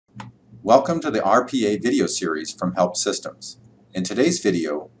Welcome to the RPA video series from HelpSystems. In today's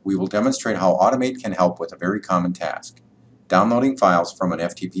video, we will demonstrate how Automate can help with a very common task: downloading files from an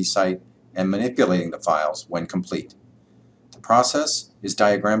FTP site and manipulating the files when complete. The process is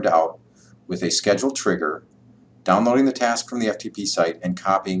diagrammed out with a scheduled trigger, downloading the task from the FTP site and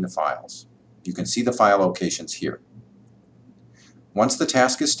copying the files. You can see the file locations here. Once the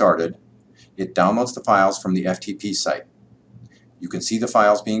task is started, it downloads the files from the FTP site. You can see the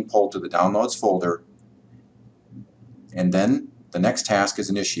files being pulled to the Downloads folder, and then the next task is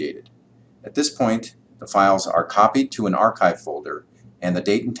initiated. At this point, the files are copied to an archive folder, and the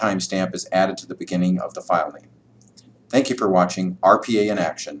date and time stamp is added to the beginning of the file name. Thank you for watching RPA in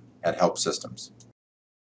Action at HelpSystems.